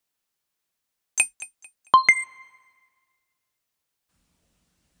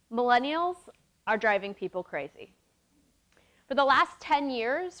Millennials are driving people crazy. For the last 10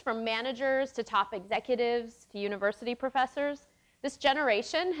 years, from managers to top executives to university professors, this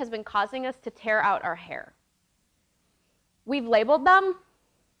generation has been causing us to tear out our hair. We've labeled them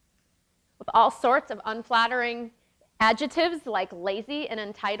with all sorts of unflattering adjectives like lazy and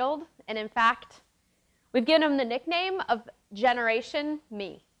entitled, and in fact, we've given them the nickname of Generation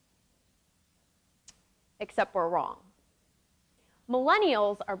Me. Except we're wrong.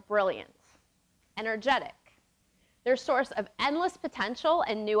 Millennials are brilliant, energetic. They're a source of endless potential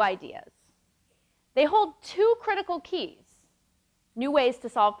and new ideas. They hold two critical keys: new ways to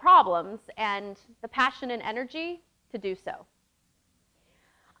solve problems and the passion and energy to do so.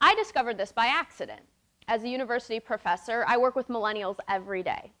 I discovered this by accident. As a university professor, I work with millennials every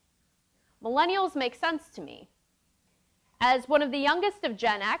day. Millennials make sense to me. As one of the youngest of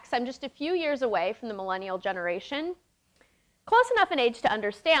Gen X, I'm just a few years away from the millennial generation, close enough in age to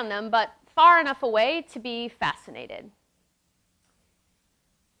understand them, but far enough away to be fascinated.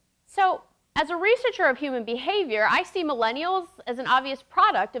 So, as a researcher of human behavior, I see millennials as an obvious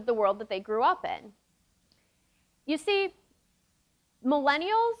product of the world that they grew up in. You see,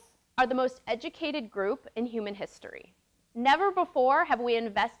 millennials are the most educated group in human history. Never before have we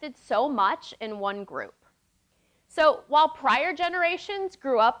invested so much in one group. So while prior generations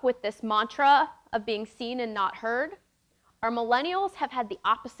grew up with this mantra of being seen and not heard, our millennials have had the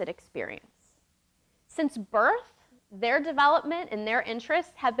opposite experience. Since birth, their development and their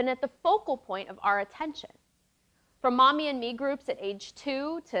interests have been at the focal point of our attention. From mommy and me groups at age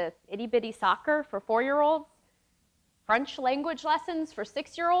 2 to itty-bitty soccer for 4-year-olds, French language lessons for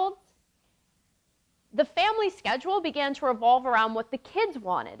 6-year-olds, the family schedule began to revolve around what the kids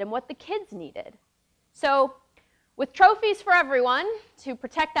wanted and what the kids needed. So with trophies for everyone to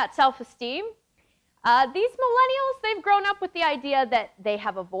protect that self-esteem, these millennials, they've grown up with the idea that they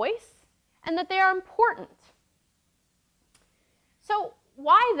have a voice and that they are important. So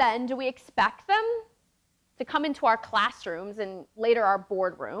why then do we expect them to come into our classrooms and later our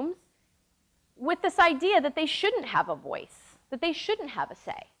boardrooms with this idea that they shouldn't have a voice, that they shouldn't have a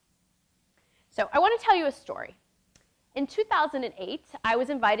say? So I want to tell you a story. In 2008, I was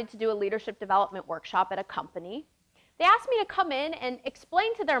invited to do a leadership development workshop at a company. They asked me to come in and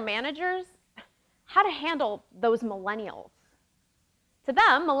explain to their managers how to handle those millennials. To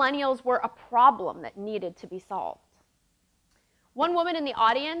them, millennials were a problem that needed to be solved. One woman in the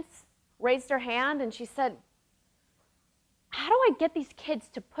audience raised her hand and she said, "How do I get these kids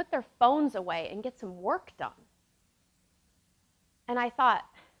to put their phones away and get some work done?" And I thought,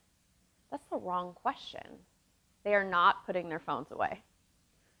 that's the wrong question. They are not putting their phones away.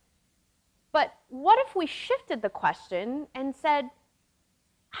 But what if we shifted the question and said,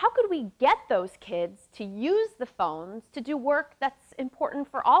 how could we get those kids to use the phones to do work that's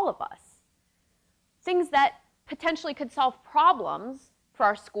important for all of us? Things that potentially could solve problems for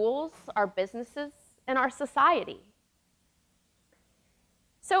our schools, our businesses, and our society.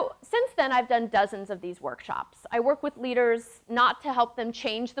 So since then, I've done dozens of these workshops. I work with leaders not to help them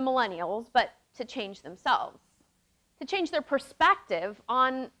change the millennials, but to change themselves, to change their perspective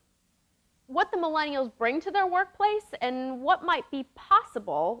on what the millennials bring to their workplace and what might be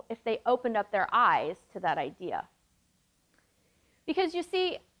possible if they opened up their eyes to that idea. Because you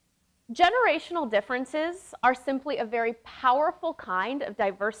see, generational differences are simply a very powerful kind of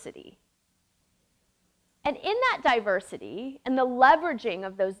diversity. And in that diversity and the leveraging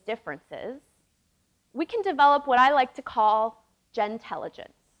of those differences, we can develop what I like to call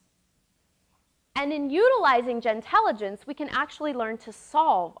gentelligence. And in utilizing gentelligence, we can actually learn to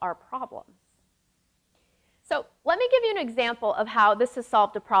solve our problems. So let me give you an example of how this has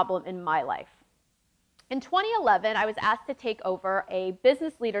solved a problem in my life. In 2011, I was asked to take over a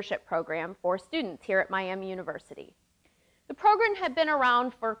business leadership program for students here at Miami University. The program had been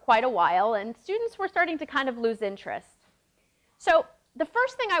around for quite a while, and students were starting to kind of lose interest. So the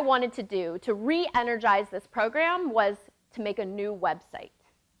first thing I wanted to do to re-energize this program was to make a new website.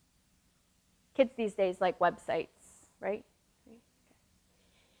 Kids these days like websites, right?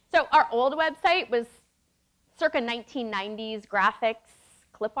 So our old website was circa 1990s graphics,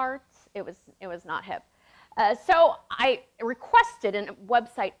 clip art. It was not hip. So I requested a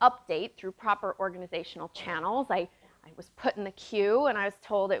website update through proper organizational channels. I was put in the queue, and I was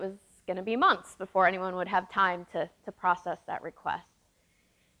told it was going to be months before anyone would have time to process that request.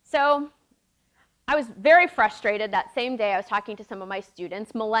 So I was very frustrated. That same day, I was talking to some of my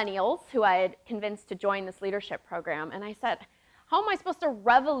students, millennials, who I had convinced to join this leadership program, and I said, how am I supposed to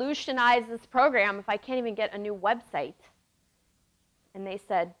revolutionize this program if I can't even get a new website? And they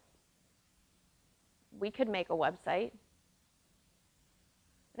said, we could make a website.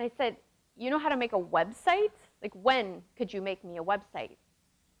 And And I said, you know how to make a website? Like, when could you make me a website?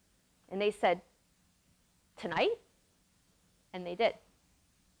 And they said, tonight? And they did.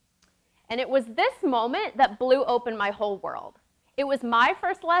 And it was this moment that blew open my whole world. It was my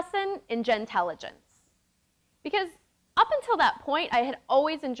first lesson in gentelligence. Because up until that point, I had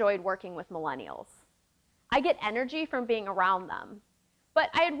always enjoyed working with millennials. I get energy from being around them.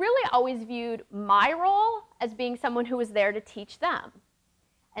 But I had really always viewed my role as being someone who was there to teach them.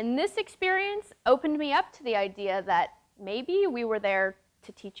 And this experience opened me up to the idea that maybe we were there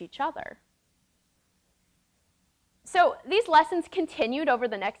to teach each other. So these lessons continued over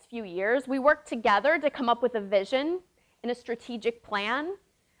the next few years. We worked together to come up with a vision and a strategic plan.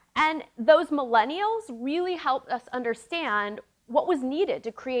 And those millennials really helped us understand what was needed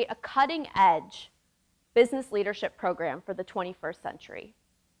to create a cutting-edge business leadership program for the 21st century.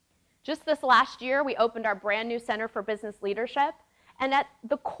 Just this last year, we opened our brand new Center for Business Leadership. And at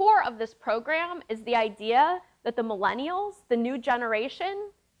the core of this program is the idea that the millennials, the new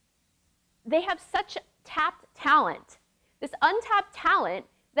generation, they have such tapped talent, this untapped talent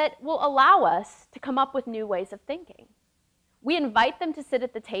that will allow us to come up with new ways of thinking. We invite them to sit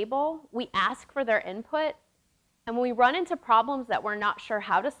at the table, we ask for their input, and when we run into problems that we're not sure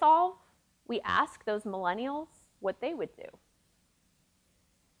how to solve, we ask those millennials what they would do.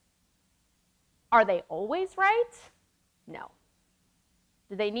 Are they always right? No.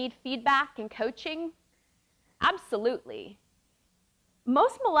 Do they need feedback and coaching? Absolutely.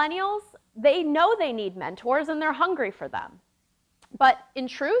 Most millennials, they know they need mentors and they're hungry for them. But in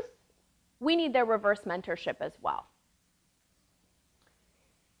truth, we need their reverse mentorship as well.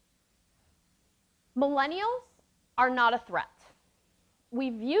 Millennials are not a threat. We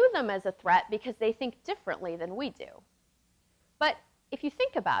view them as a threat because they think differently than we do. But if you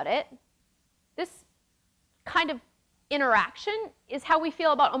think about it, this kind of interaction is how we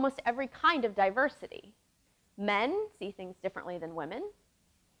feel about almost every kind of diversity. Men see things differently than women.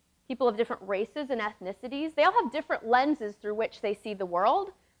 People of different races and ethnicities, they all have different lenses through which they see the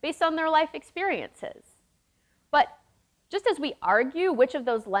world based on their life experiences. But just as we argue which of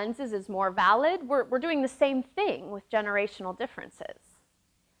those lenses is more valid, we're doing the same thing with generational differences.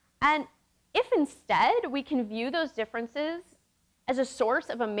 And if instead we can view those differences as a source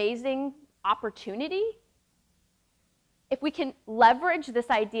of amazing opportunity, if we can leverage this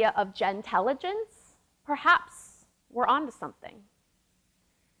idea of gentelligence, perhaps we're onto something.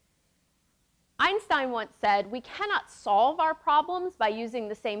 Einstein once said, we cannot solve our problems by using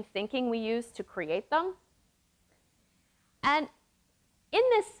the same thinking we use to create them. And in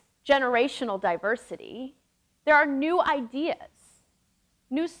this generational diversity, there are new ideas,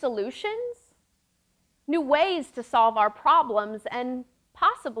 new solutions, new ways to solve our problems and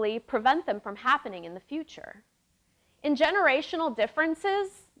possibly prevent them from happening in the future. In generational differences,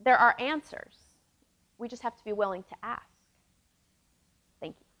 there are answers. We just have to be willing to ask.